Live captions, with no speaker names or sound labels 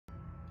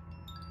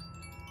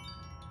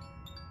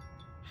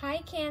Hi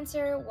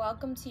Cancer,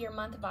 welcome to your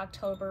month of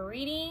October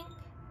reading.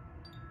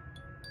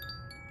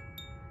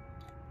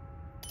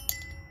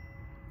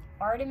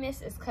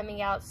 Artemis is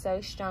coming out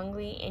so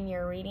strongly in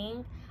your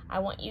reading. I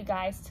want you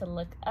guys to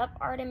look up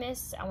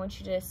Artemis. I want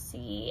you to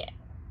see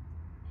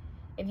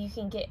if you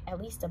can get at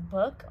least a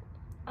book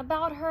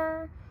about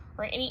her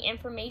or any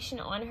information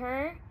on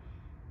her.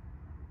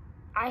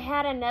 I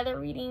had another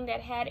reading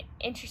that had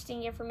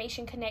interesting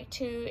information connect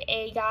to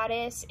a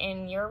goddess,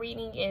 and your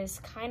reading is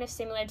kind of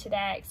similar to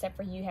that, except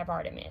for you have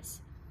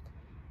Artemis.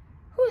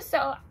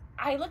 So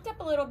I looked up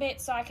a little bit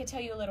so I could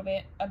tell you a little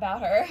bit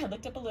about her.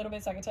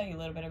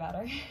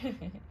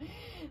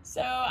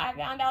 So I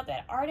found out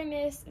that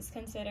Artemis is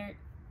considered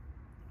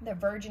the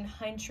virgin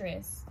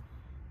huntress.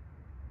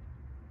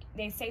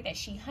 They say that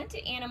she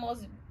hunted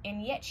animals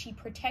and yet she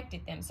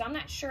protected them. So I'm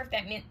not sure if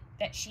that meant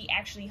that she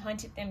actually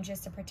hunted them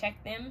just to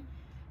protect them,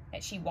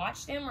 that she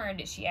watched them, or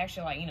did she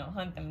actually, like,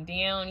 hunt them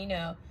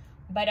down,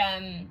 But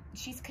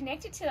she's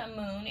connected to the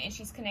moon, and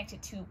she's connected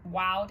to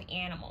wild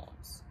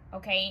animals,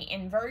 okay?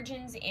 And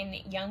virgins and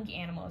young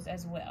animals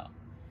as well.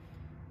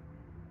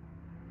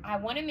 I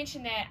want to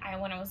mention that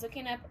when I was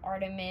looking up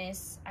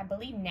Artemis, I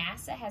believe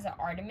NASA has an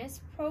Artemis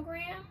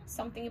program,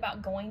 something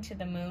about going to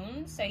the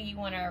moon. So you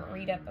want to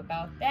read up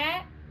about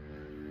that.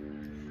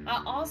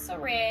 I also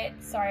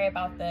read, sorry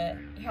about the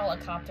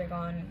helicopter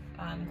going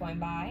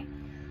by,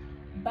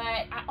 but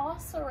I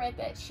also read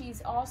that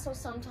she's also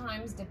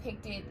sometimes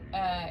depicted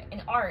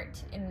in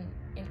art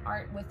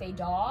with a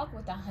dog,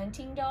 with a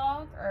hunting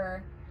dog,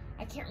 or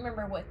I can't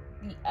remember what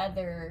the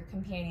other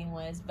companion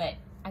was, but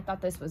I thought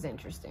this was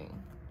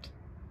interesting.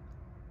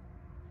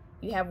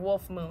 You have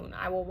Wolf Moon.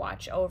 I will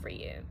watch over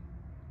you.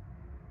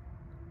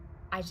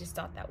 I just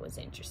thought that was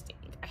interesting.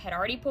 I had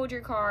already pulled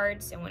your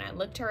cards, and when I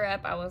looked her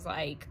up, I was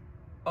like,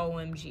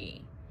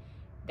 OMG,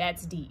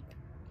 that's deep.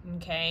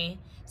 Okay,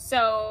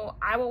 so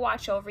I will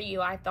watch over you.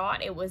 I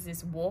thought it was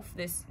this wolf,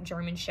 this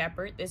German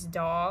Shepherd, this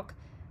dog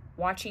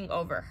watching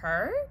over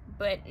her,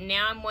 but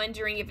now I'm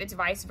wondering if it's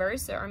vice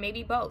versa, or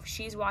maybe both.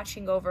 She's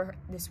watching over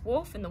this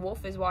wolf and the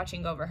wolf is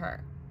watching over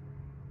her.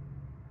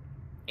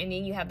 And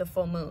then you have the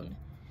full moon.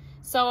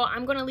 So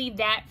I'm going to leave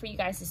that for you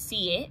guys to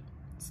see it,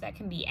 so that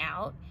can be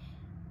out.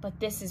 But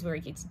this is where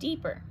it gets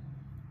deeper.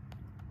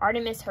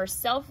 Artemis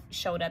herself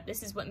showed up.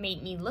 This is what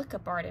made me look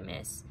up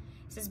Artemis.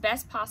 It says,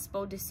 best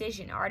possible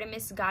decision.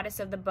 Artemis, goddess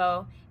of the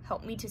bow,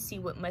 help me to see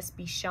what must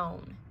be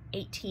shown.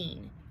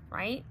 18,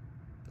 right?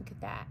 Look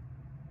at that.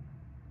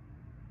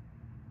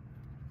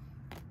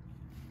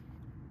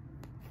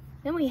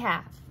 Then we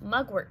have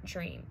mugwort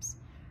dreams.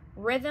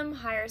 Rhythm,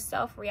 higher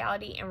self,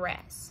 reality, and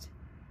rest.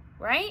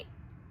 Right?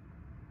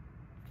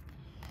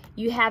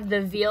 You have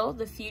the veil,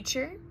 the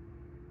future.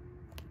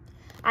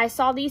 I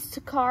saw these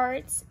two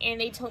cards and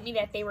they told me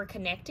that they were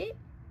connected.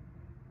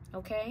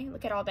 Okay,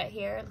 look at all that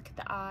hair. Look at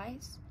the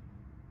eyes.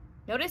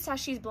 Notice how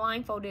she's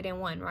blindfolded in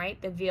one,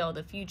 right? The veil,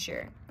 the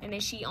future. And then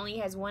she only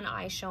has one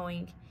eye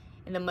showing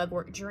in the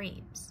mugwort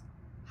dreams.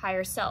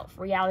 Higher self,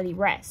 reality,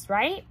 rest,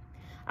 right?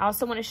 I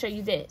also want to show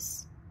you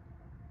this.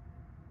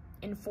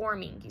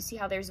 Informing. You see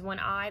how there's one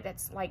eye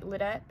that's like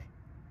lit up?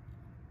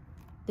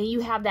 Then you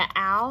have the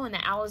owl, and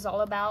the owl is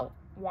all about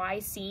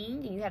wise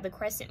seeing. And you have the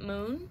crescent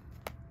moon.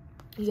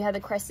 You have the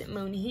crescent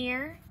moon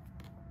here.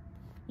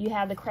 You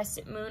have the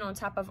crescent moon on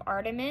top of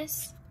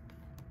Artemis.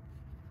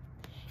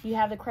 You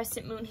have the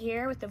crescent moon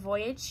here with the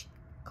voyage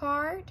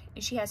card.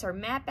 And she has her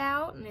map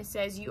out, and it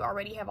says you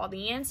already have all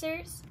the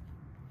answers.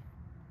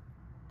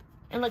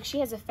 And look, she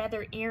has a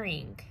feather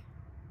earring.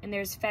 And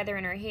there's feather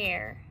in her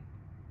hair.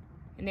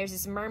 And there's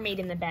this mermaid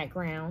in the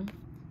background.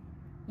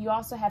 You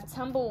also have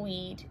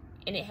tumbleweed,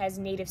 and it has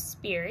native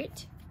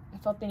spirit. I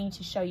felt the need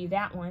to show you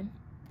that one.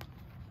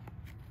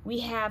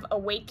 We have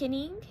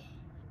awakening,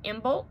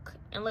 Imbolc,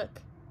 and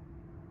look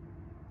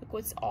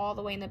what's all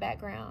the way in the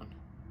background.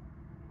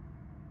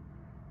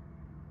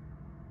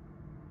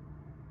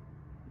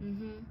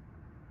 Then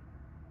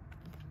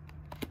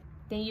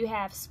you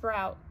have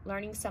sprout,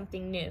 learning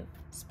something new,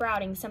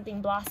 sprouting,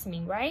 something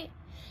blossoming, right?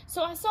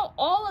 So I saw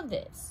all of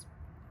this,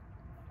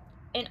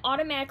 and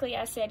automatically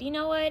I said, you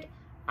know what?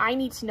 I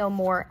need to know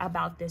more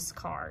about this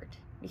card,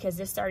 because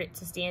this started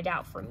to stand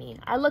out for me.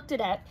 I looked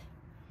it up,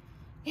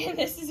 and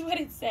this is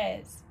what it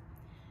says.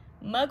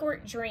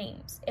 Mugwort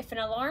dreams. If an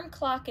alarm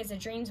clock is a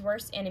dream's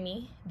worst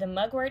enemy, the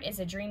mugwort is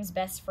a dream's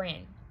best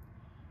friend.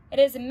 It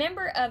is a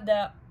member of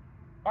the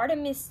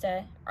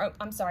Artemisia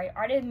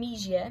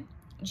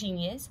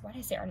genius. Why did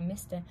I say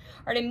Artemista?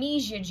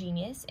 Artemisia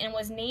genius, and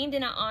was named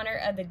in honor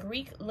of the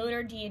Greek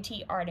lunar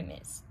deity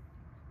Artemis.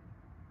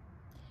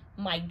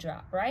 Mic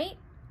drop, right?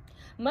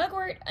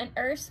 Mugwort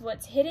unearths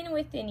what's hidden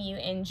within you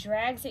and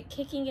drags it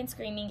kicking and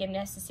screaming if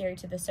necessary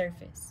to the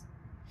surface.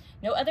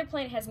 No other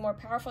plant has more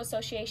powerful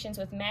associations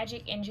with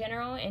magic in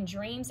general and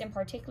dreams in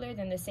particular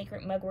than the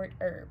sacred mugwort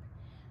herb.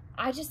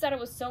 I just thought it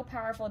was so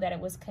powerful that it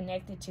was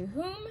connected to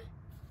whom?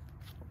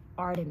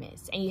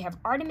 Artemis. And you have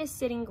Artemis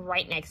sitting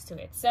right next to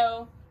it.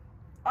 So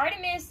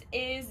Artemis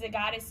is the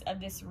goddess of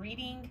this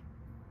reading.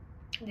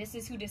 This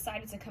is who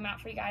decided to come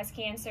out for you guys,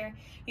 Cancer.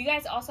 You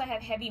guys also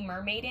have heavy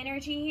mermaid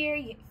energy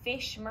here.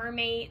 Fish,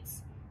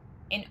 mermaids,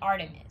 and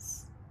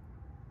Artemis.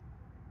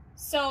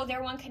 So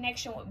their one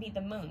connection would be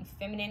the moon.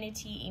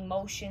 Femininity,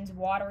 emotions,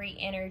 watery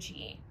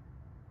energy.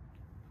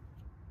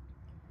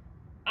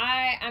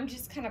 I'm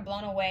just kind of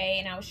blown away,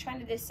 and I was trying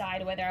to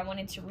decide whether I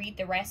wanted to read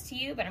the rest to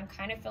you, but I'm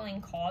kind of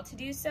feeling called to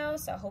do so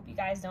I hope you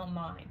guys don't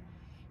mind.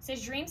 It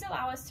says, dreams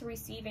allow us to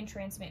receive and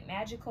transmit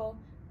magical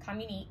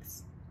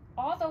communiques.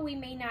 Although we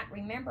may not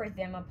remember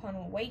them upon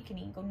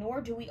awakening,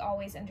 nor do we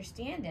always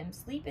understand them,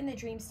 sleep and the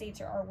dream states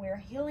are where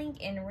healing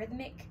and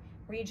rhythmic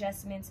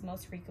readjustments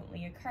most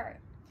frequently occur.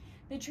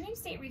 The dream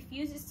state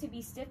refuses to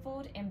be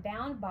stifled and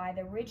bound by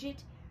the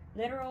rigid,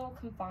 literal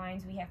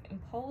confines we have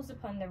imposed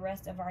upon the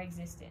rest of our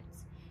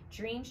existence.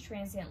 Dreams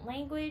transcend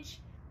language,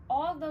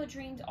 although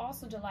dreams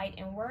also delight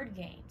in word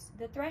games.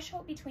 The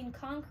threshold between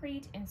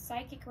concrete and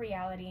psychic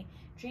reality,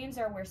 dreams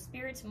are where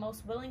spirits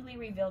most willingly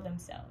reveal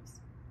themselves.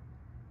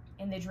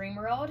 In the dream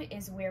world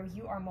is where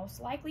you are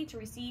most likely to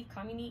receive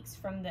communiques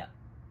from the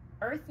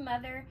Earth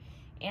Mother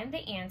and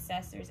the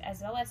ancestors,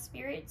 as well as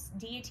spirits,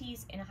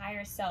 deities, and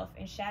higher self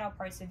and shadow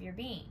parts of your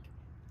being.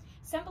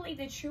 Some believe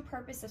the true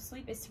purpose of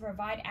sleep is to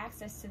provide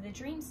access to the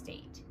dream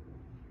state.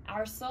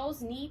 Our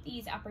souls need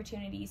these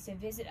opportunities to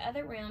visit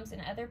other realms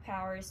and other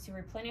powers to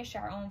replenish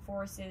our own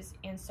forces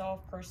and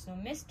solve personal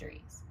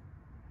mysteries.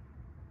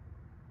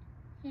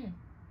 It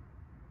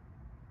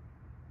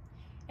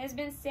has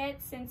been said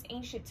since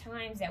ancient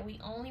times that we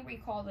only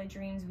recall the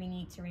dreams we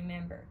need to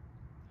remember.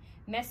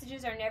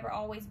 Messages are never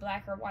always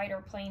black or white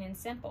or plain and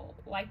simple.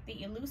 Like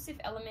the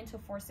elusive elemental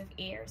force of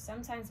air,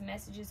 sometimes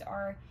messages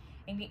are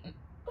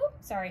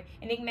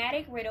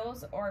enigmatic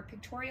riddles or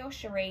pictorial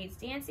charades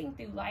dancing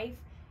through life,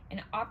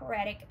 an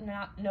operatic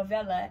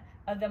novella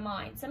of the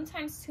mind.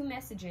 Sometimes two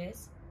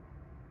messages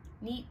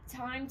need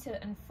time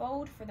to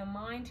unfold for the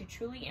mind to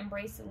truly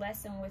embrace the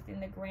lesson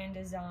within the grand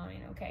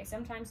design. Okay,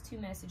 sometimes two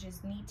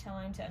messages need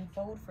time to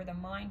unfold for the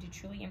mind to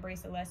truly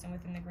embrace the lesson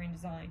within the grand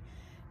design.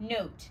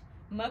 Note,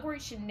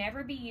 mugwort should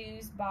never be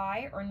used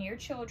by or near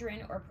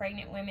children or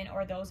pregnant women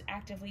or those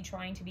actively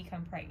trying to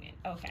become pregnant.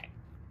 Okay.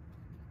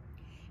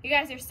 You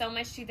guys, there's so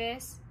much to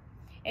this.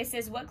 It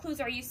says, what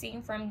clues are you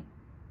seeing from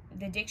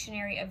the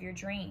dictionary of your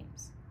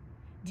dreams?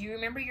 Do you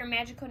remember your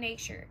magical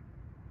nature?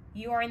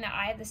 You are in the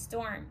eye of the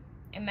storm,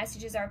 and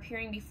messages are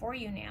appearing before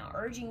you now,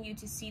 urging you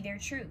to see their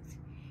truth.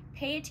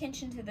 Pay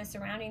attention to the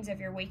surroundings of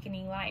your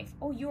awakening life.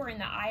 Oh, you are in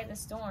the eye of the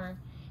storm.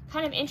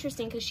 Kind of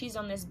interesting because she's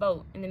on this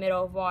boat in the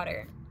middle of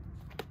water.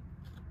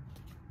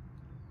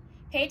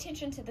 Pay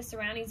attention to the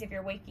surroundings of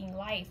your waking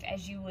life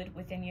as you would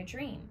within your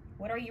dream.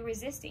 What are you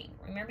resisting?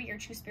 Remember your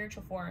true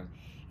spiritual form.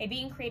 A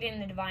being created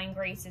in the divine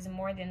grace is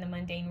more than the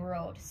mundane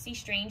world. See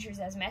strangers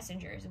as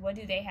messengers. What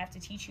do they have to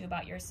teach you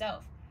about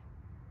yourself?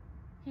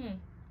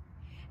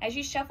 As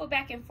you shuffle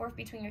back and forth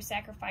between your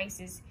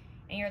sacrifices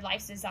and your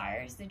life's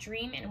desires, the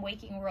dream and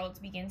waking worlds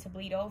begin to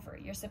bleed over.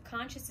 Your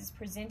subconscious is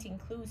presenting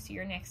clues to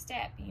your next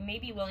step. You may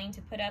be willing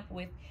to put up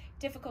with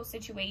difficult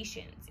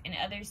situations, and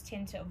others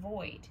tend to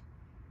avoid.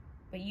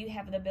 But you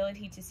have the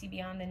ability to see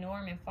beyond the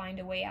norm and find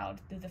a way out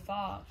through the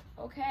fog.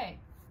 Okay.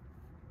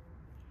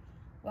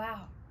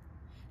 Wow.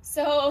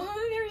 So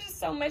there's just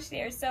so much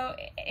there. So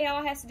it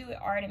all has to do with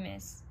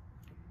Artemis.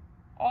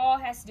 All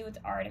has to do with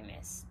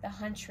Artemis, the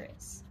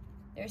huntress.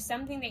 There's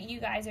something that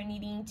you guys are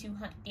needing to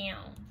hunt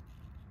down.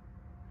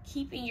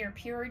 Keeping your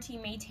purity,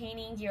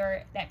 maintaining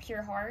that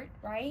pure heart,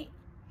 right?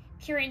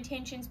 Pure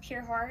intentions,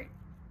 pure heart.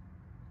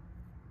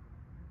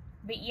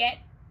 But yet,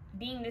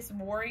 being this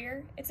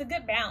warrior, it's a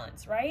good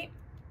balance, right?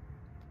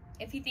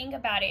 If you think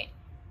about it,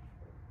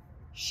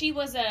 she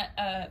was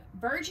a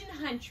virgin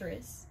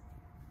huntress.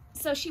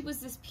 So she was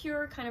this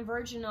pure, kind of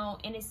virginal,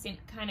 innocent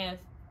kind of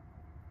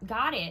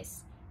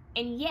goddess.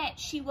 And yet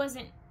she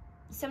wasn't,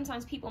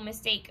 sometimes people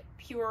mistake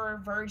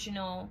pure,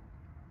 virginal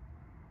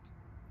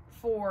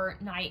for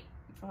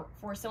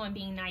someone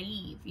being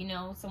naive, you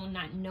know, someone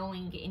not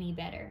knowing any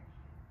better.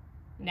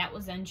 And that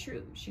was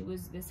untrue. She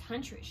was this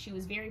huntress. She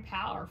was very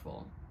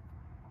powerful.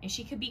 And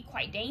she could be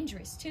quite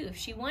dangerous too if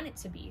she wanted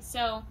to be.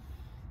 So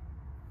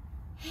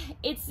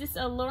it's this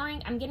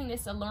alluring, I'm getting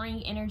this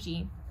alluring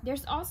energy.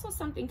 There's also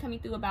something coming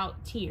through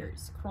about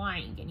tears,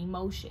 crying, and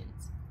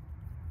emotions.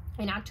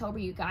 In October,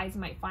 you guys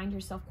might find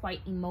yourself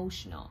quite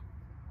emotional.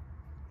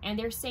 And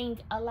they're saying,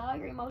 allow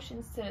your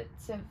emotions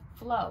to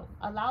flow.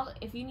 Allow,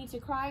 if you need to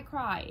cry,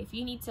 cry. If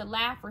you need to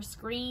laugh or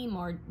scream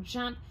or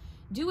jump,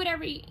 do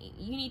whatever you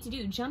need to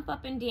do. Jump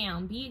up and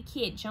down. Be a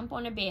kid. Jump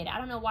on a bed. I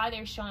don't know why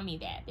they're showing me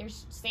that. They're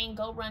saying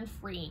go run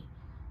free.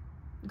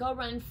 Go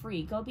run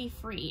free. Go be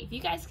free. If you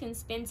guys can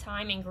spend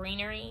time in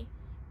greenery,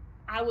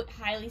 I would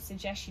highly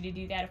suggest you to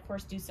do that. Of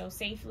course, do so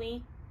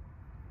safely.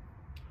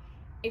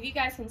 If you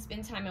guys can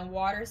spend time in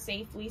water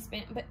safely,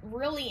 but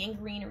really in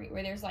greenery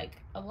where there's like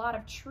a lot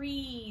of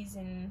trees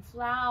and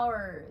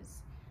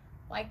flowers,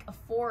 like a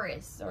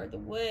forest or the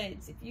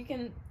woods. If you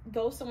can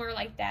go somewhere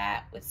like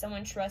that with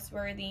someone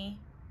trustworthy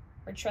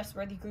or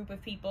trustworthy group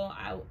of people,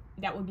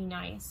 that would be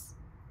nice.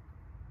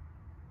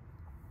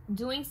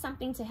 Doing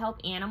something to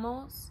help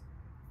animals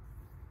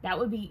That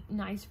would be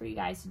nice for you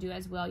guys to do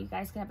as well. You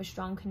guys could have a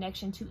strong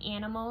connection to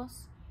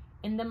animals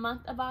in the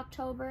month of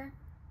October.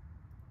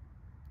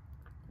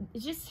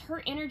 It's just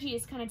her energy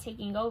is kind of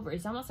taking over.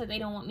 It's almost like they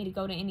don't want me to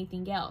go to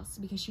anything else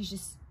because she's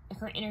just,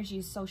 her energy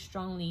is so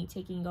strongly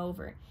taking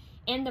over.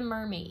 And the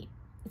mermaid.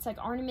 It's like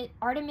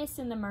Artemis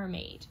and the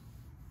mermaid.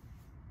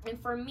 And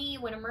for me,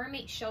 when a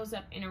mermaid shows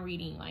up in a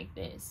reading like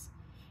this,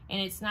 and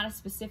it's not a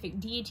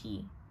specific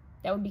deity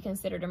that would be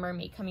considered a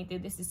mermaid coming through,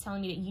 this is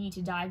telling me that you need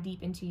to dive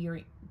deep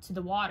into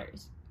the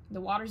waters.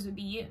 The waters would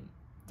be you.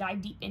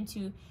 Dive deep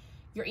into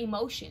your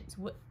emotions,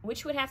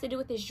 which would have to do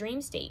with this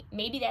dream state.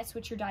 Maybe that's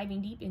what you're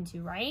diving deep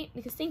into, right?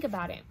 Because think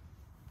about it.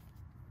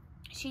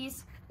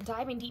 She's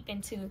diving deep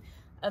into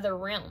other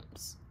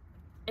realms.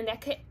 And that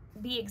could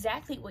be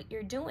exactly what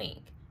you're doing.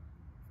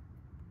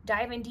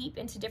 Diving deep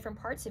into different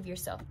parts of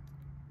yourself.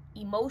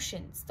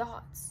 Emotions,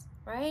 thoughts,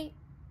 right?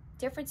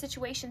 Different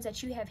situations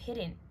that you have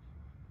hidden.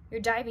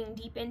 You're diving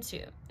deep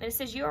into. And it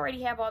says you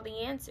already have all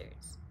the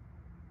answers.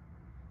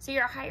 So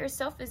your higher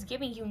self is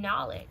giving you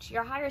knowledge.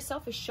 Your higher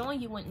self is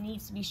showing you what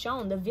needs to be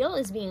shown. The veil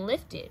is being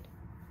lifted,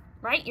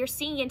 right? You're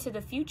seeing into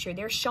the future.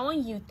 They're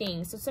showing you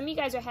things. So some of you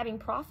guys are having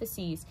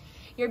prophecies.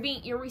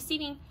 You're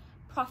receiving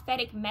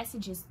prophetic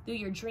messages through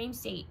your dream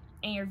state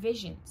and your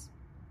visions.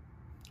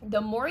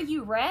 The more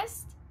you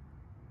rest,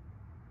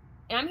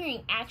 and I'm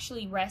hearing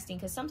actually resting,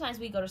 because sometimes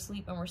we go to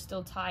sleep and we're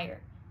still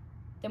tired.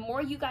 The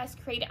more you guys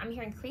create, I'm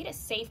hearing create a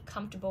safe,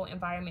 comfortable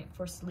environment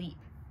for sleep.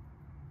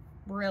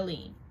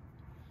 Really.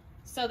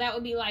 So that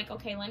would be like,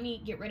 okay, let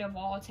me get rid of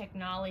all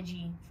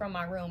technology from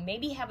my room.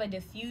 Maybe have a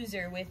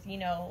diffuser with, you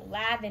know,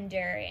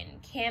 lavender and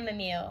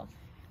chamomile.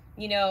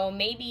 You know,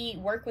 maybe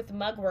work with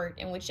mugwort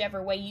in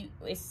whichever way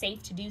is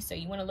safe to do so.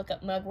 You want to look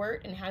up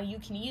mugwort and how you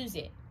can use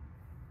it.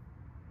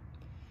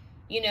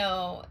 You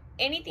know,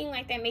 anything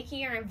like that, making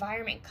your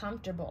environment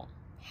comfortable.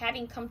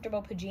 Having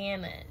comfortable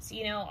pajamas,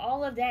 you know,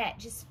 all of that,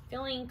 just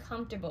feeling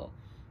comfortable.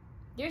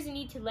 There's a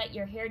need to let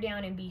your hair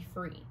down and be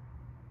free.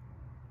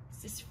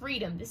 This is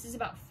freedom. This is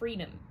about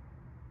freedom.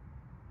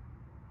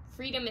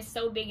 Freedom is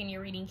so big in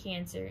your reading,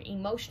 Cancer.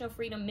 Emotional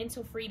freedom,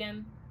 mental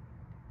freedom,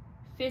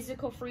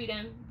 physical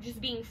freedom, just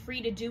being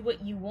free to do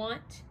what you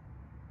want,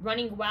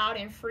 running wild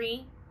and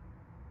free.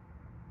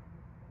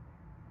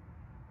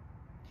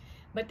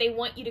 But they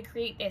want you to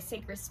create that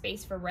sacred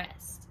space for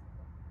rest.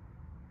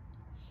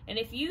 And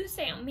if you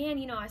say, oh man,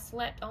 you know, I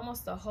slept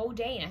almost the whole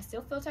day and I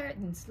still feel tired,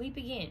 then sleep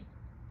again.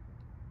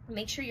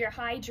 Make sure you're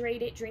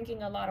hydrated,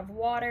 drinking a lot of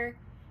water.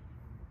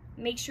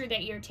 Make sure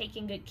that you're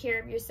taking good care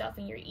of yourself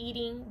and you're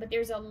eating. But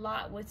there's a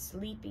lot with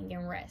sleeping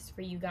and rest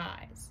for you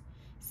guys.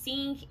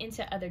 Seeing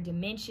into other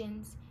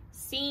dimensions,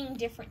 seeing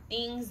different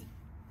things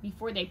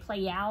before they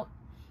play out.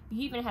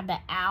 You even have the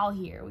owl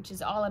here, which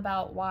is all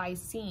about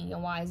wise seeing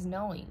and wise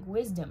knowing,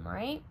 wisdom,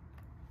 right?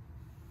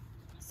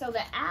 So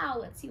the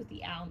owl, let's see what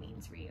the owl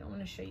means for you. I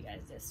want to show you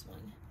guys this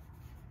one.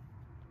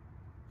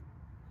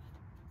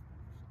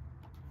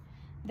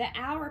 The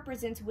owl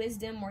represents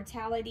wisdom,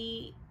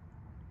 mortality,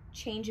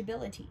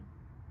 changeability.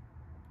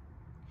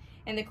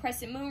 And the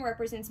crescent moon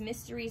represents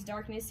mysteries,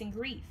 darkness, and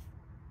grief.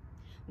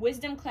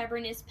 Wisdom,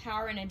 cleverness,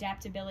 power, and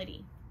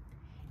adaptability.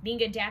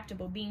 Being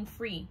adaptable, being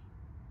free.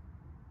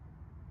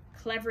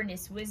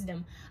 Cleverness,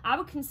 wisdom. I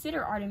would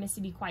consider Artemis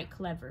to be quite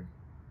clever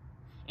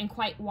and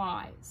quite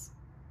wise.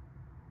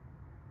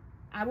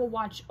 I will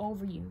watch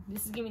over you.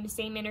 This is giving the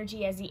same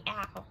energy as the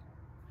owl.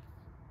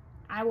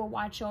 I will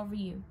watch over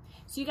you.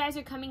 So you guys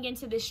are coming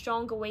into this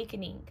strong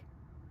awakening.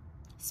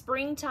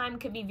 Springtime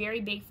could be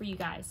very big for you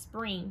guys.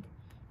 Spring.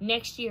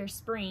 Next year,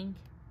 spring.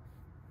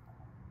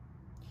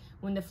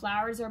 When the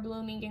flowers are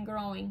blooming and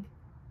growing,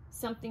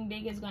 something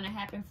big is going to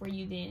happen for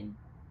you then.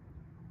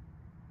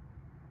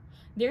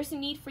 There's a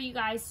need for you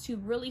guys to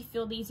really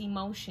feel these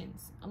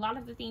emotions. A lot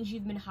of the things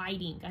you've been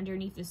hiding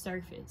underneath the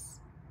surface.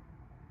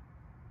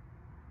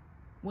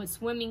 What's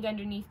swimming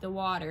underneath the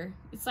water.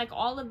 It's like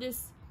all of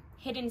this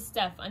hidden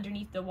stuff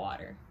underneath the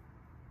water.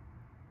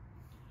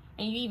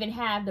 And you even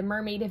have the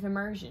Mermaid of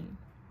Immersion.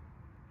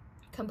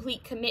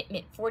 Complete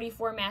commitment,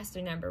 44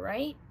 master number,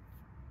 right?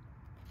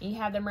 And you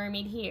have the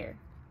mermaid here.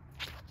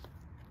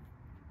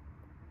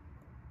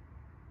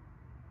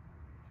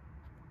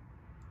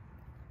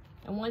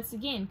 And once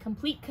again,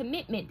 complete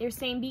commitment. They're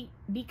saying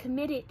be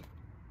committed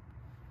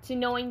to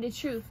knowing the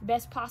truth,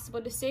 best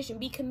possible decision.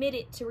 Be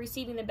committed to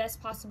receiving the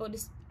best possible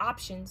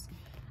options.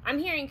 I'm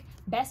hearing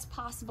best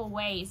possible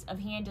ways of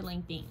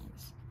handling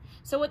things.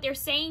 So what they're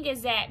saying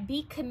is that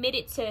be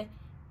committed to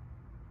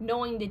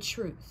knowing the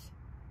truth.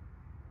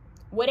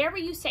 Whatever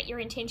you set your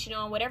intention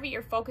on, whatever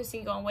you're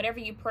focusing on, whatever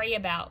you pray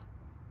about,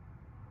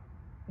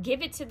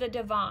 give it to the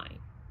divine.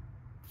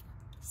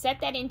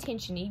 Set that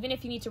intention. Even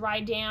if you need to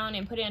write it down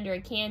and put it under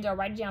a candle, or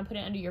write it down, put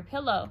it under your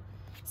pillow,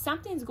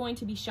 something's going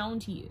to be shown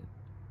to you.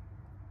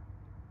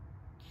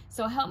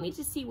 So help me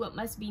to see what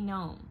must be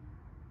known.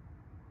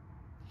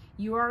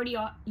 You already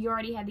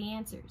have the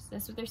answers.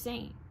 That's what they're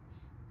saying.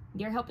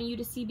 They're helping you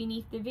to see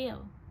beneath the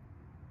veil.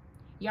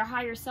 Your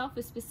higher self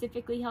is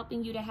specifically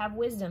helping you to have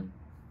wisdom.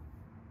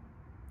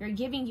 They're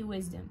giving you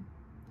wisdom.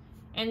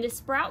 And the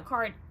Sprout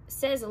card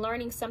says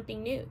learning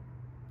something new.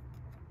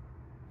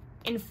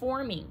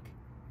 Informative.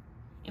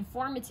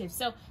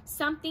 So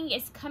something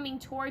is coming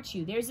towards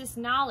you. There's this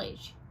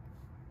knowledge,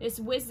 this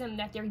wisdom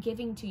that they're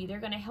giving to you. They're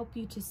going to help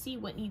you to see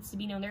what needs to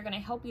be known. They're going to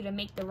help you to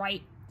make the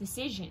right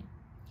decision.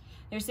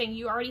 They're saying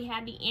you already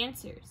have the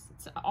answers.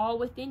 It's all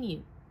within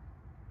you.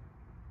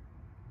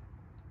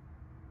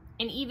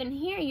 And even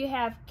here you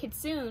have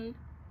Kitsune.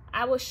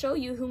 I will show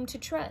you whom to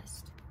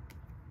trust.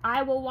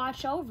 I will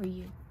watch over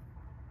you.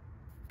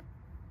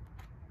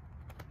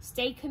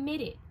 Stay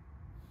committed.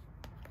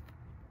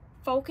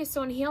 Focus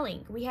on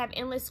healing. We have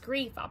endless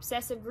grief,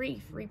 obsessive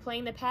grief,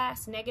 replaying the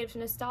past, negative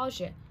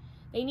nostalgia.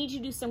 They need you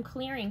to do some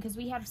clearing because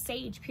we have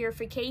sage,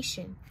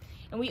 purification.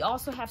 And we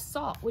also have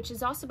salt, which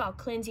is also about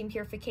cleansing,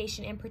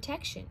 purification, and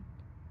protection.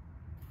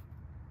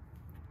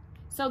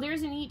 So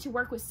there's a need to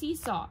work with sea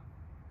salt.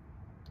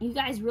 You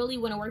guys really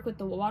want to work with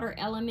the water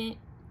element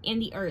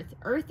and the earth.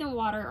 Earth and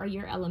water are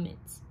your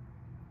elements.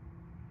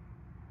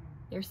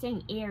 They're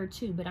saying air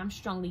too, but I'm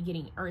strongly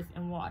getting earth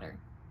and water.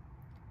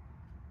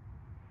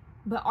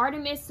 But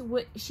Artemis,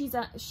 she's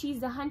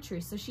the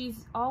huntress, so she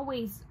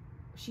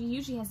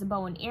usually has a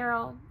bow and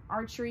arrow,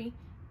 archery.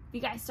 If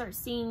you guys start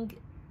seeing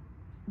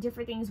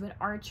different things with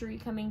archery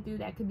coming through,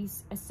 that could be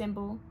a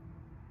symbol,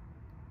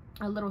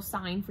 a little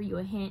sign for you,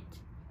 a hint.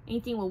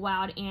 Anything with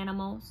wild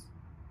animals.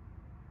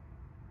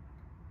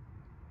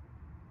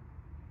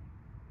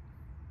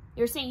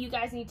 They're saying you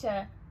guys need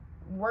to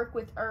work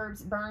with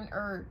herbs, burn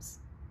herbs,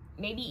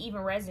 maybe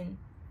even resin.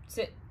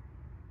 So,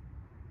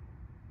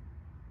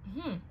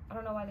 I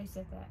don't know why they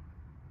said that.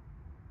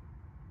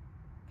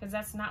 Because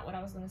that's not what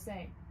I was going to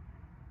say.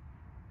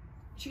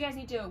 But you guys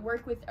need to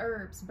work with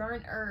herbs,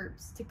 burn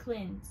herbs to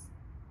cleanse.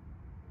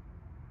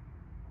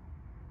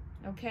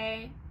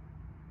 Okay?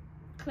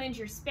 Cleanse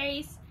your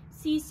space.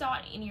 Sea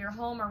salt in your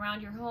home,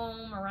 around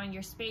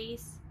your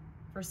space.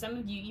 For some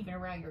of you, even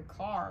around your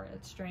car.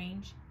 That's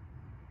strange.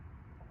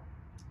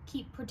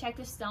 Keep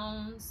protective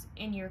stones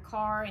in your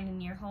car and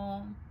in your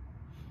home.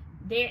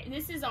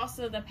 This is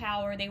also the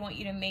power they want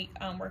you to make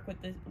work with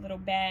the little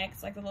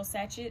bags, like the little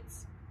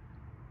sachets.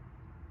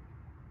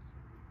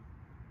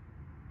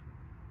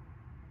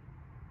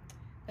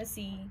 Let's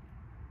see.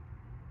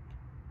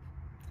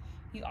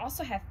 You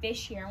also have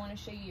fish here. I want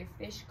to show you your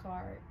fish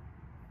card.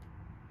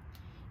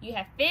 You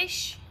have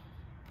fish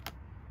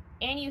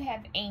and you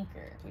have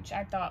anchor, which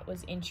I thought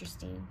was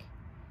interesting.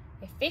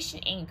 You have fish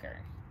and anchor.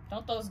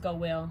 Don't those go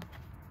well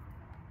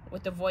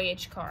with the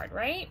voyage card,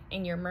 right?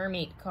 And your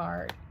mermaid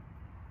card.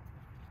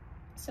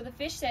 So the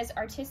fish says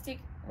artistic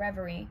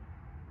reverie,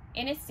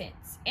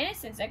 innocence.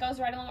 Innocence, that goes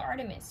right along with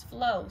Artemis.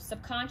 Flow,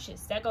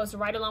 subconscious, that goes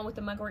right along with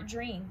the mugwort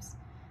dreams.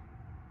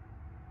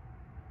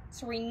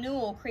 So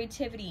renewal,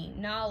 creativity,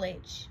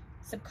 knowledge,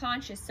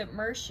 subconscious,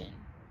 submersion,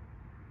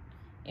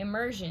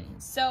 immersion.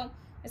 So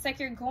it's like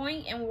you're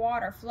going in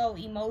water, flow,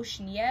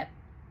 emotion, yep.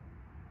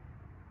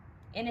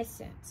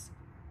 Innocence,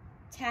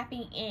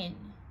 tapping in.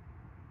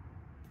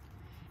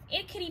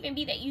 It could even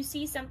be that you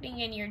see something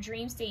in your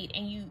dream state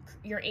and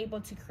you're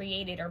able to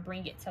create it or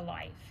bring it to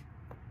life.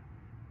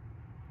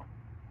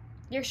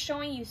 They're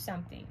showing you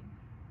something.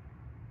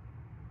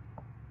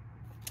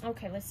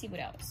 Okay, let's see what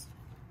else.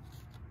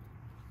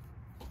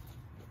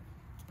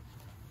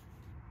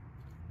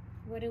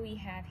 What do we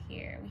have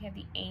here? We have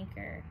the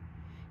anchor.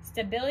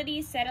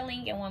 Stability,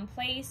 settling in one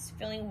place,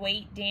 feeling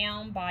weighed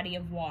down, body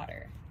of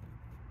water.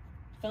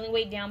 Feeling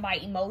weighed down by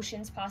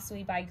emotions,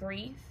 possibly by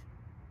grief.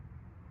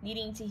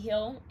 Needing to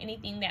heal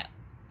anything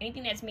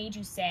that's made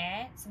you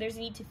sad. So there's a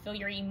need to feel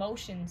your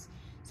emotions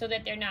so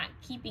that they're not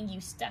keeping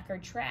you stuck or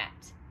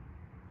trapped.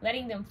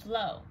 Letting them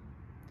flow.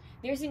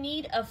 There's a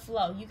need of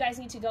flow. You guys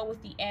need to go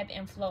with the ebb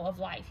and flow of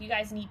life. You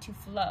guys need to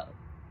flow.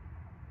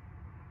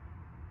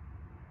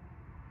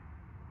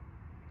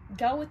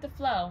 Go with the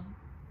flow.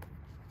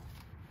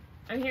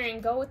 I'm hearing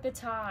go with the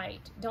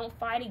tide. Don't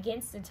fight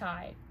against the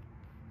tide.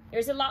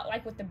 There's a lot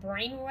like with the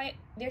brainwave.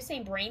 They're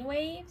saying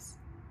brainwaves.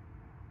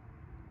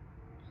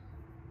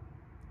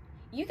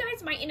 You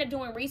guys might end up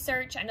doing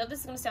research. I know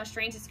this is going to sound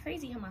strange. It's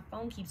crazy how my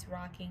phone keeps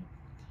rocking.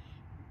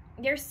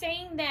 They're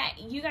saying that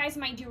you guys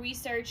might do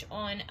research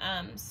on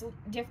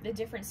the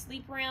different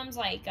sleep realms.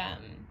 Like,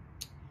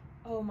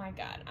 oh my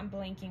God, I'm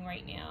blanking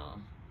right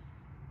now.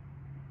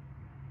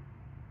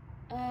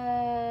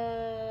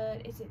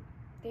 Is it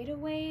theta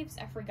waves?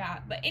 I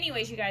forgot. But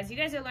anyways, you guys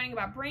are learning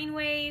about brain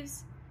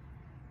waves,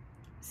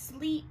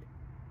 sleeping,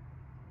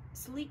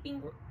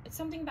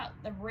 something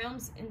about the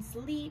realms in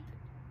sleep.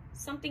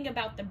 Something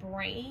about the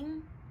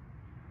brain.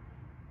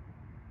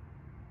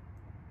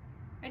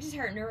 I just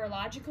heard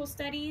neurological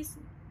studies.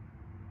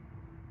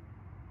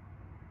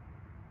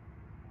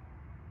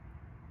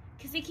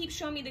 Because they keep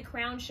showing me the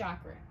crown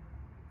chakra.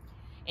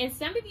 And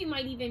some of you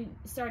might even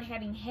start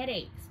having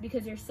headaches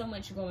because there's so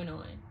much going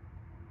on.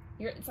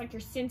 It's like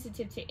you're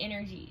sensitive to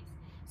energies.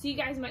 So you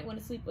guys might want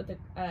to sleep with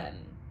a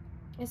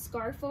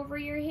scarf over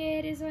your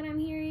head is what I'm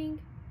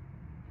hearing.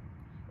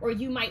 Or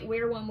you might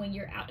wear one when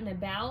you're out and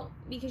about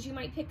because you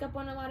might pick up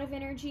on a lot of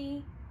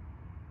energy.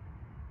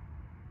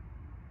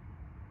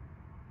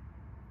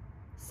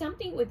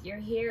 something with your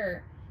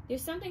hair.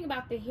 There's something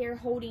about the hair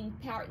holding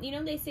power. You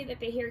know, they say that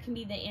the hair can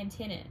be the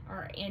antenna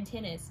or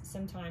antennas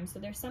sometimes. So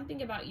there's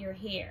something about your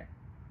hair.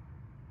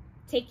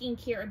 Taking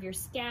care of your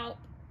scalp,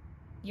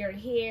 your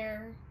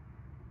hair.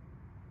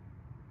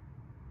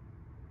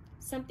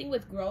 Something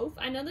with growth.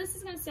 I know this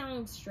is going to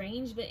sound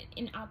strange, but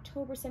in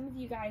October, some of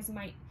you guys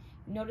might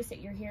notice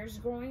that your hair is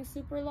growing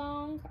super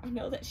long. I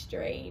know that's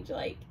strange.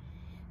 Like,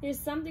 there's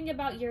something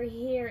about your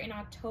hair in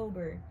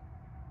October.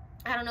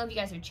 I don't know if you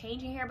guys are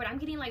changing hair, but I'm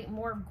getting like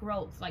more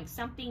growth, like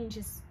something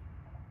just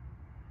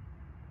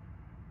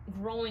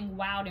growing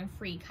wild and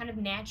free, kind of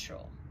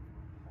natural.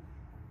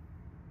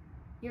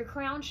 Your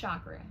crown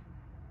chakra.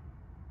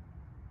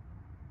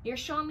 You're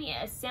showing me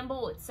a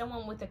symbol with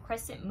someone with a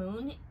crescent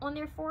moon on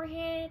their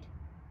forehead.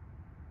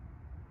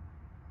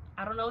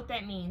 I don't know what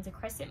that means. A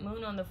crescent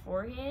moon on the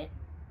forehead.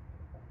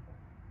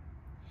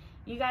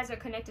 You guys are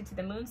connected to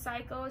the moon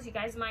cycles. You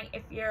guys might,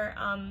 if you're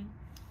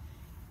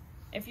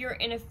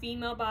in a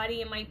female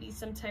body, it might be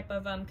some type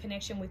of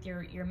connection with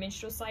your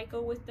menstrual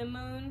cycle with the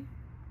moon.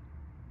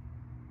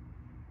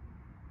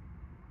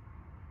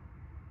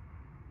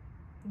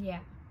 Yeah.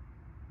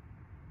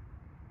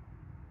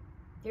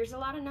 There's a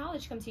lot of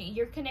knowledge comes to you.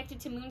 You're connected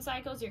to moon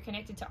cycles. You're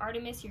connected to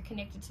Artemis. You're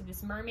connected to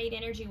this mermaid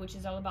energy, which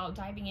is all about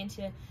diving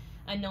into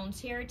unknown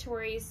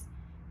territories.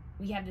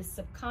 We have this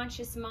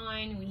subconscious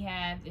mind. We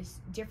have this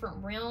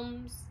different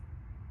realms.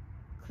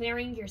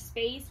 Clearing your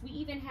space. We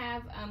even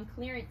have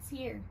clearance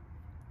here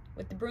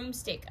with the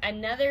broomstick.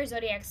 Another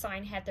zodiac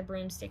sign had the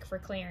broomstick for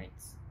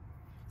clearance.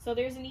 So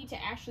there's a need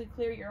to actually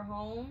clear your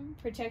home,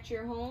 protect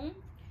your home.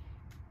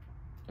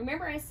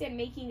 Remember I said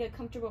making a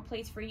comfortable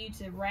place for you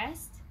to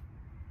rest,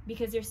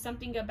 because there's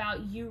something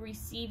about you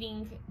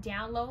receiving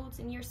downloads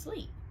in your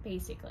sleep,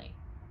 basically.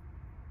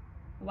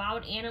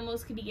 Wild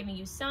animals could be giving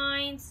you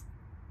signs.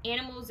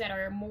 Animals that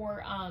are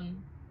more,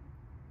 I'm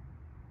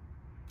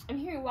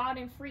hearing wild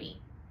and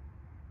free.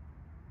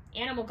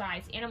 Animal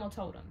guides, animal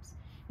totems.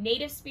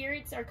 Native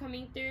spirits are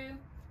coming through.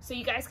 So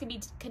you guys could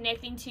be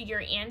connecting to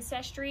your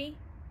ancestry.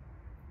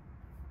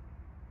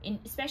 And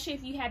especially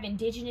if you have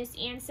indigenous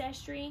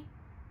ancestry.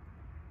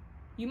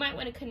 You might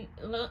want to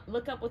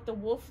look up what the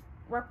wolf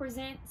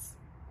represents.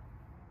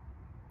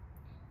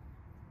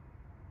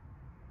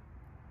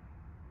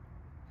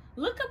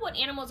 Look up what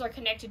animals are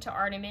connected to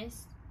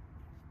Artemis.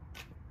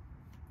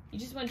 You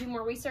just want to do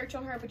more research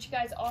on her, but you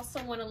guys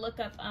also want to look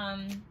up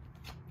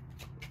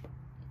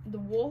the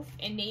wolf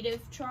and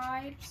native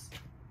tribes,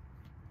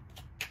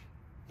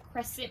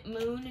 crescent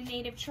moon and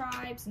native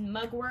tribes, and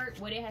mugwort,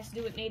 what it has to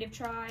do with native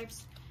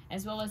tribes,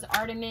 as well as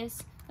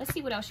Artemis. Let's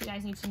see what else you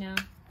guys need to know.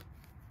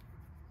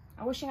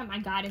 I wish I had my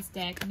goddess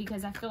deck,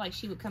 because I feel like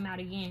she would come out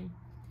again.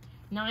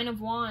 9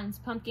 of Wands,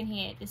 pumpkin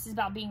head. This is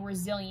about being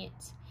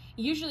resilient.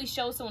 It usually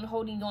shows someone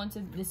holding on to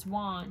this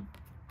wand.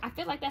 I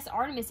feel like that's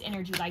Artemis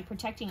energy, like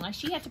protecting. Like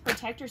she had to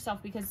protect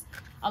herself because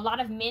a lot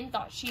of men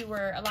thought she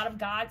were, a lot of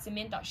gods and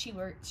men thought she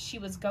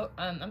was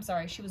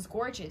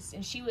gorgeous,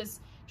 and she was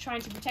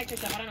trying to protect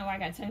herself. I don't know why I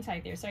got tongue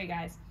tied there. Sorry,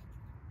 guys.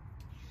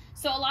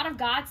 So a lot of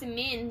gods and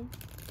men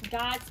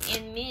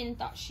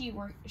thought she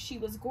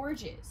was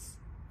gorgeous.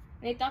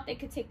 And they thought they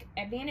could take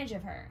advantage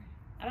of her.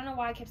 I don't know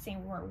why I kept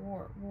saying war.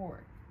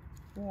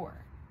 What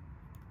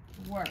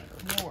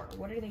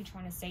are they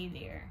trying to say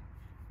there?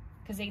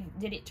 Because they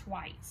did it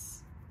twice.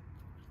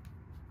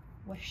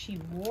 Was she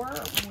wore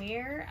or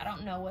where? I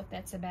don't know what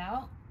that's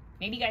about.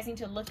 Maybe you guys need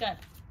to look up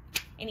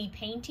any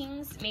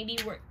paintings, maybe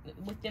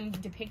with them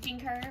depicting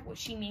her, what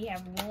she may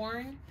have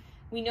worn.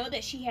 We know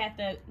that she had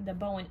the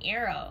bow and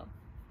arrow.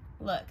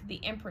 Look,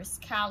 the Empress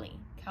Kali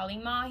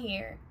Ma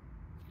here.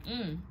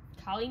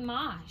 Kali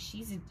Ma,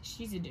 she's a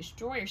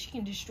destroyer. She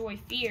can destroy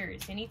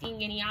fears,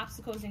 anything, any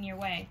obstacles in your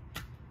way.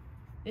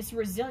 This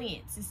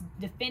resilience, this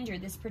defender,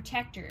 this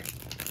protector,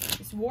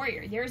 this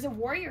warrior. There's a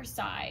warrior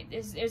side.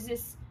 There's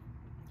this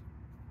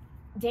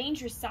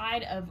dangerous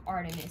side of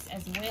Artemis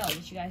as well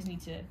that you guys need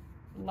to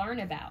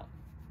learn about.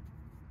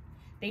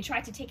 They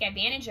tried to take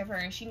advantage of her,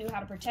 and she knew how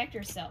to protect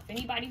herself.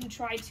 Anybody who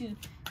tried to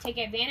take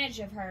advantage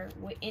of her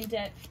would end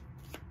up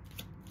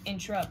in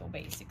trouble,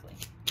 basically.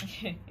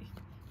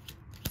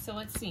 So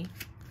let's see.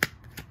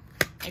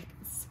 Like,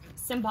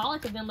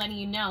 symbolic of them letting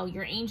you know,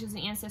 your angels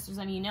and ancestors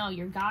letting you know,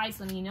 your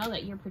guides letting you know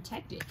that you're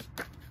protected.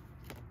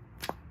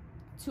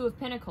 2 of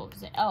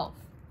Pentacles, the elf.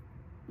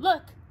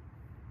 Look,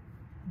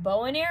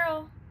 bow and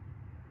arrow.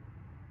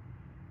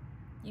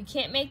 You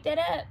can't make that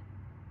up.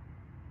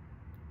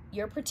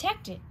 You're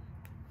protected.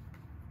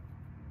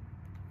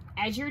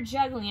 As you're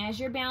juggling, as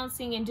you're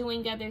balancing and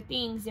doing other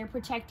things, they're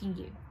protecting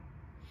you.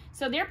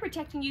 So they're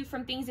protecting you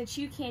from things that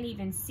you can't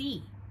even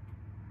see.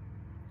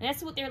 And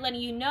that's what they're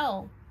letting you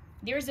know.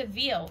 There's a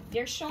veil.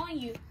 They're showing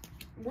you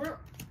the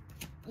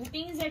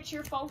things that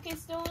you're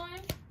focused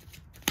on,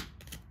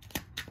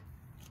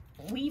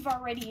 we've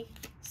already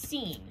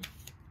seen.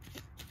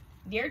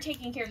 They're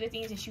taking care of the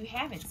things that you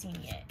haven't seen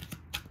yet.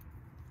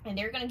 And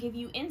they're going to give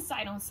you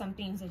insight on some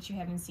things that you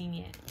haven't seen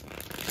yet.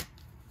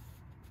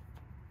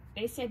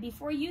 They said,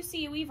 before you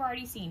see it, we've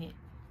already seen it.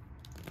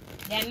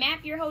 That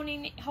map you're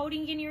holding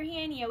in your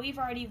hand, yeah, we've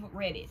already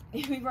read it.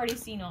 We've already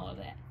seen all of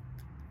that.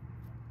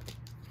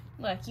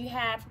 Look, you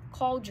have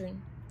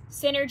Cauldron,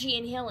 Synergy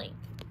and Healing.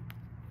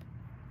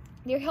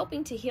 They're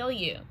helping to heal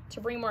you,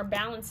 to bring more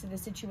balance to the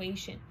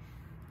situation.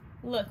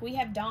 Look, we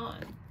have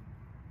Dawn.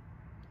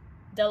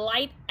 The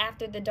light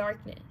after the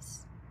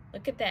darkness.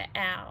 Look at that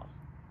owl.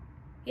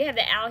 You have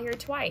the owl here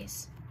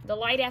twice. The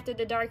light after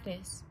the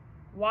darkness.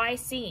 Why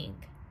seeing?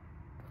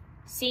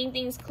 Seeing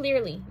things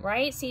clearly,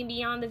 right? Seeing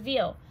beyond the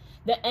veil.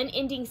 The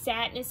unending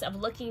sadness of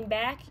looking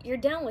back, you're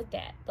done with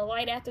that. The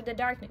light after the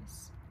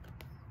darkness.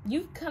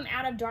 You've come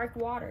out of dark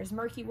waters,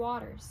 murky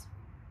waters.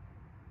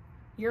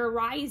 You're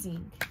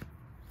arising.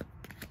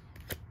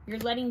 You're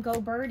letting go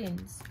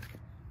burdens.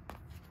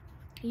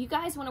 You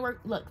guys want to work,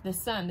 look, the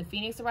sun, the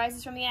phoenix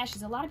arises from the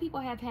ashes. A lot of people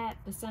have had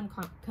the sun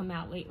come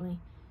out lately.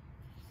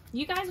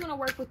 You guys want to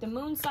work with the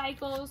moon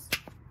cycles.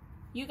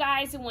 You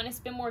guys want to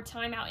spend more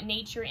time out in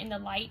nature, in the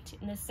light,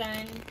 in the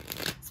sun.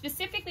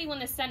 Specifically when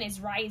the sun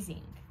is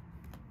rising.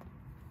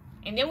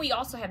 And then we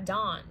also have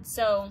dawn.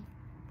 So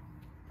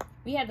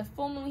we have the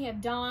full moon, we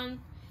have dawn.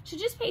 So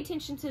just pay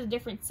attention to the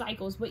different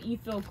cycles, what you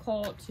feel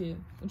called to,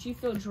 what you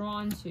feel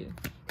drawn to.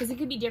 Because it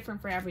could be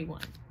different for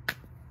everyone.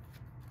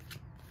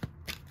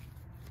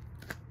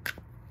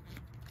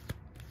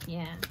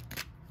 Yeah.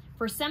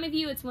 For some of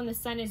you, it's when the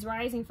sun is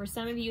rising. For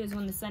some of you, it's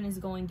when the sun is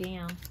going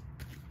down.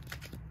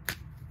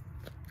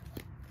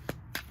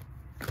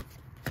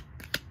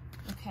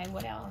 Okay,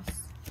 what else?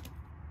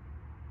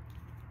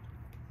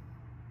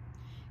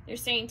 They're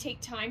saying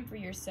take time for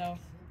yourself.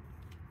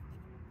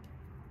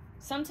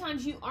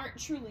 Sometimes you aren't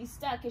truly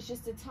stuck. It's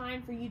just a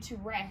time for you to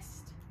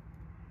rest.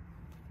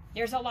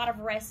 There's a lot of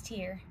rest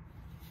here.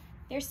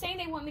 They're saying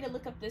they want me to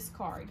look up this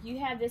card. You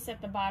have this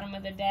at the bottom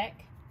of the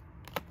deck.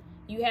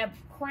 You have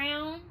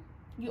Crown.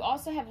 You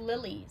also have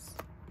Lilies.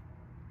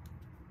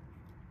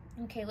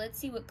 Okay, let's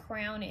see what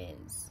Crown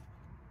is.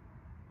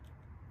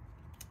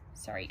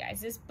 Sorry, guys.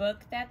 This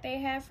book that they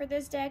have for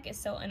this deck is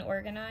so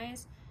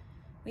unorganized.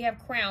 We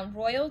have Crown.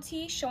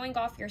 Royalty, showing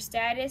off your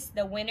status,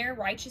 the winner,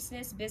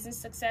 righteousness, business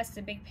success,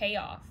 the big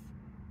payoff.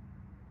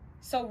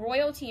 So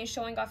royalty and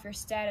showing off your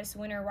status,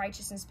 winner,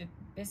 righteousness,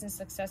 business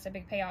success, a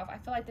big payoff. I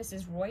feel like this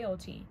is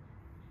royalty.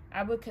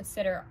 I would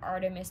consider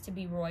Artemis to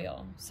be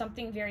royal.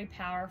 Something very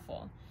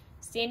powerful.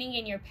 Standing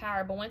in your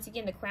power. But once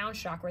again, the crown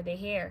chakra, the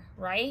hair,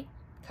 right?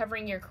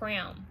 Covering your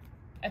crown.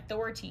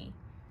 Authority.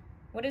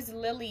 What does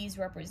lilies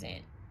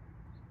represent?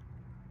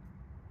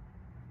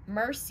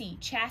 Mercy,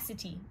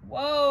 chastity.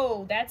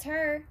 Whoa, that's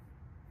her.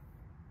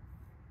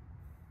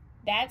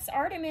 That's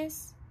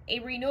Artemis. A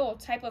renewal,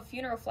 type of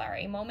funeral flower,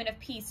 a moment of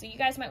peace. So you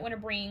guys might want to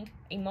bring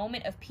a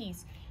moment of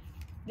peace.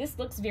 This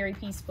looks very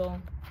peaceful.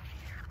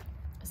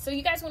 So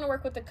you guys want to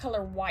work with the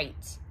color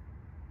white.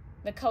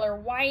 The color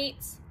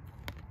white,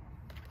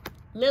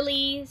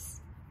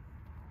 lilies.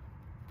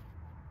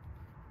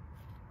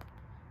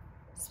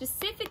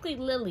 Specifically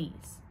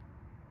lilies.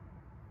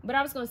 But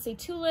I was going to say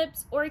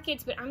tulips,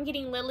 orchids, but I'm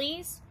getting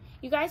lilies.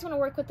 You guys want to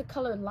work with the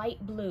color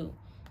light blue.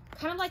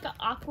 Kind of like an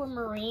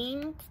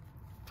aquamarine.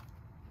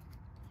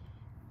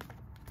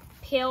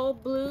 Pale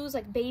blues,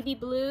 like baby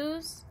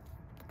blues.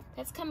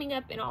 That's coming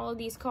up in all of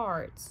these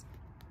cards.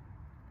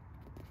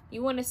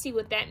 You want to see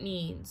what that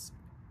means.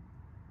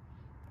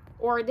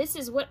 Or this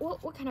is, what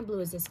kind of blue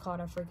is this called?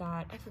 I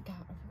forgot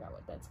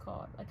what that's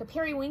called. Like a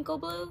periwinkle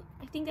blue?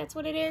 I think that's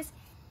what it is.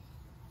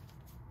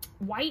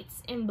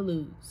 Whites and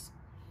blues.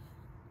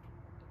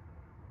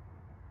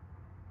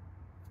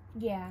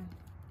 Yeah.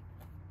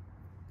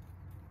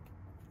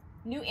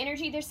 New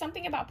energy. There's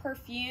something about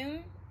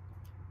perfume.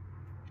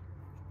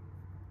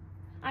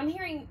 I'm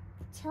hearing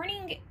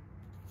turning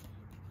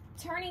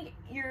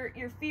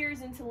your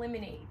fears into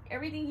lemonade.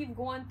 Everything you've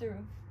gone through.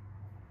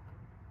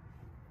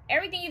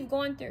 Everything you've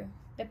gone through.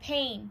 The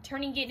pain.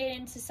 Turning it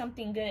into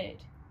something good.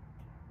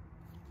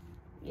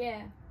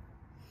 Yeah.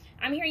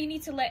 I'm hearing you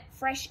need to let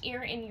fresh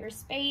air in your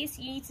space.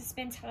 You need to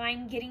spend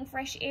time getting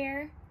fresh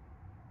air.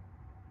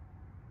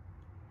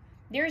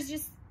 There's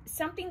just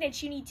something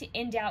that you need to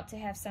end out to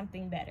have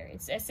something better.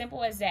 It's as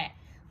simple as that.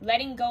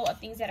 Letting go of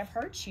things that have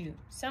hurt you.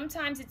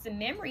 Sometimes it's the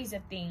memories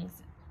of things.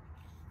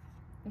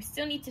 You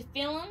still need to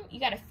feel them. You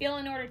got to feel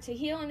in order to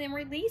heal and then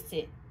release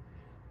it.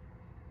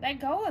 Let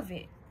go of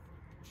it.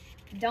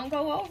 Don't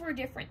go over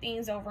different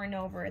things over and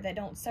over that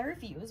don't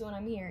serve you is what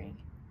I'm hearing.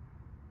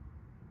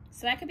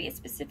 So that could be a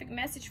specific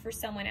message for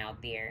someone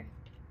out there.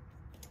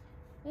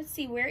 Let's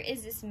see, where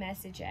is this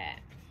message at?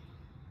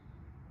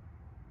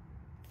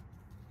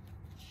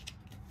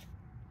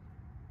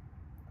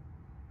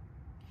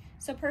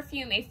 So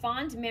perfume, a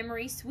fond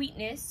memory,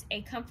 sweetness,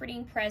 a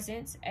comforting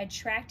presence,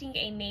 attracting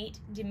a mate,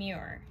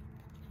 demure.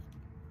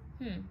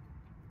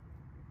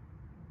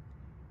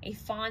 A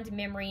fond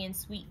memory and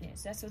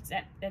sweetness. That's what's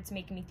that's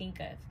making me think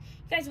of.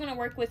 You guys want to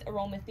work with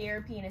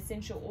aromatherapy and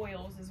essential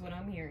oils is what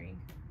I'm hearing.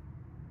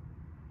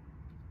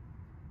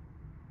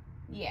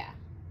 Yeah.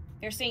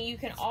 They're saying you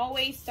can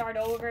always start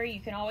over.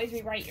 You can always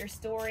rewrite your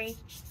story.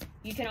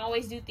 You can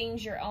always do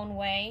things your own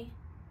way.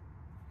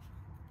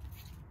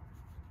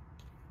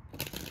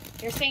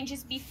 They're saying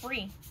just be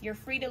free. You're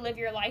free to live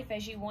your life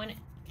as you want it.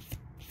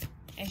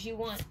 As you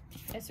want.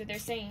 That's what they're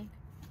saying.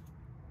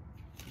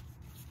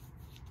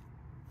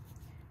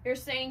 They're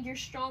saying you're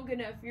strong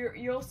enough.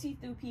 You'll see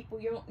through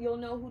people. You'll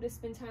know who to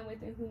spend time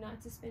with and who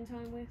not to spend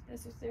time with.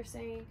 That's what they're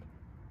saying.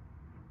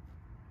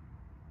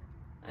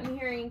 I'm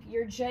hearing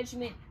your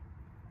judgment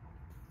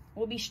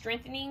will be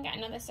strengthening. I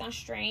know that sounds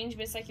strange,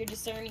 but it's like your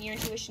discernment, your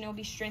intuition will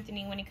be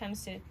strengthening when it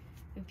comes to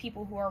the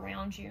people who are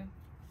around you.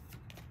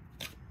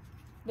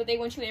 But they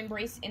want you to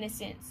embrace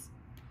innocence.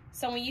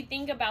 So when you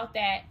think about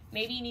that,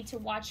 maybe you need to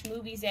watch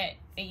movies that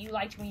you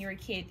liked when you were a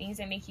kid, things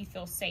that make you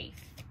feel safe.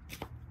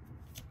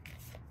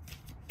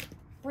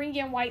 Bring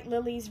in white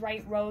lilies,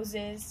 white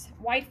roses,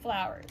 white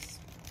flowers.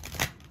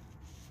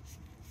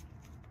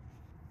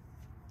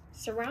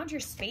 Surround your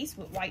space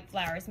with white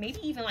flowers, maybe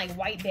even like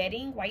white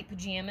bedding, white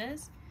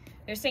pajamas.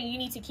 They're saying you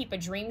need to keep a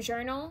dream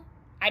journal.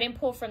 I didn't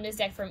pull from this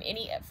deck for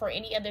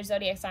any other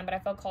zodiac sign, but I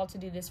felt called to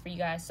do this for you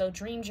guys. So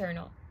dream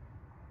journal.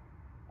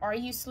 Are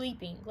you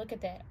sleeping? Look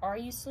at that. Are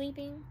you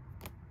sleeping?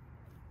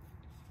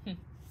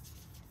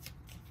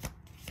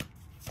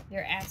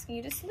 They're asking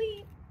you to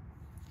sleep.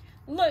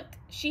 Look,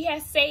 she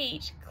has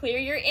sage. Clear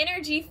your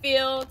energy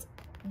field.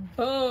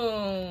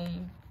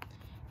 Boom.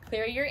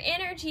 Clear your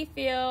energy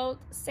field.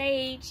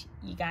 Sage.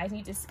 You guys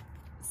need to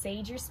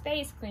sage your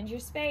space. Cleanse your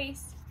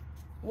space.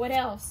 What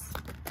else?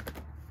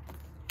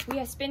 We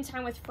have spend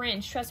time with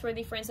friends.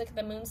 Trustworthy friends. Look at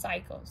the moon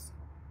cycles.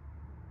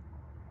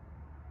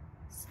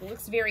 It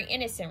looks very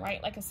innocent,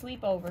 right? Like a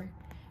sleepover.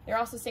 They're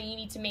also saying you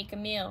need to make a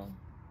meal.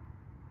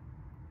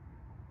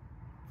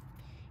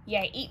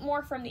 Yeah, eat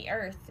more from the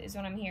earth is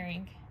what I'm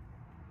hearing.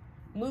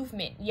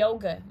 Movement,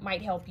 yoga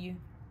might help you.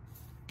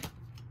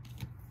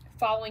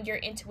 Following your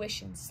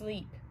intuition,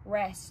 sleep,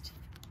 rest.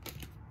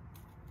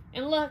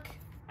 And look,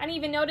 I didn't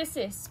even notice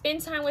this.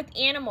 Spend time with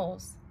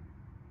animals.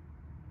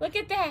 Look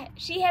at that.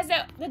 She has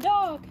the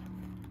dog.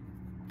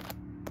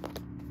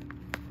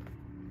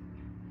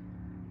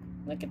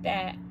 Look at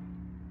that.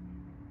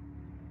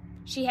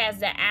 She has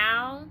the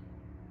owl.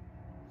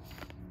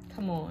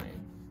 Come on.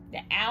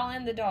 The owl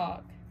and the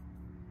dog.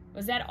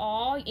 Was that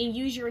all? And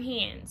use your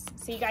hands.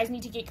 So you guys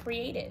need to get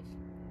creative.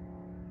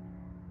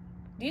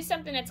 Do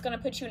something that's going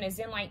to put you in a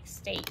zen-like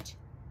state.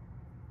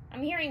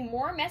 I'm hearing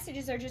more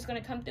messages are just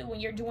going to come through when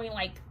you're doing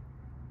like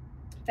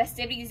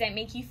festivities that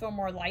make you feel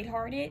more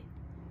lighthearted.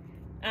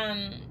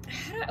 Why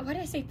did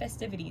I say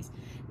festivities?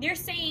 They're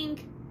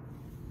saying,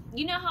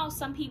 you know how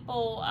some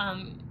people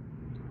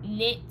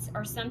knit,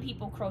 or some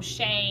people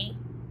crochet,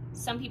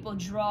 some people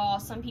draw,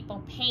 some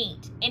people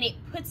paint, and it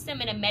puts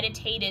them in a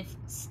meditative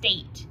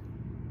state.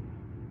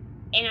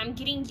 And I'm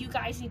getting you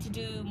guys need to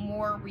do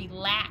more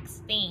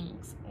relaxed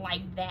things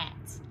like that,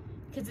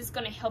 because it's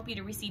going to help you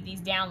to receive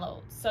these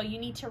downloads. So you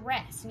need to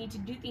rest. You need to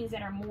do things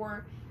that are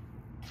more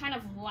kind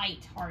of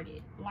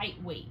light-hearted,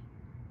 lightweight,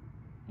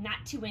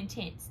 not too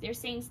intense. They're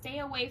saying stay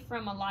away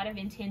from a lot of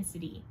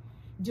intensity.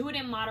 Do it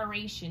in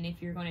moderation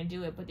if you're going to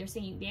do it, but they're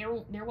saying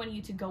they're wanting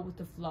you to go with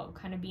the flow,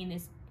 kind of be in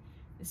this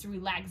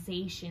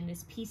relaxation,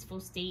 this peaceful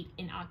state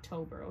in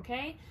October,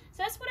 okay? So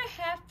that's what I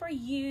have for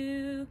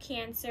you,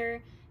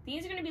 Cancer.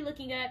 Things are going to be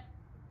looking up.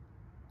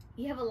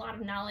 You have a lot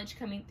of knowledge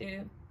coming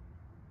through.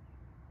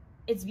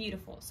 It's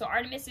beautiful. So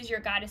Artemis is your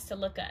goddess to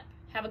look up.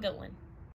 Have a good one.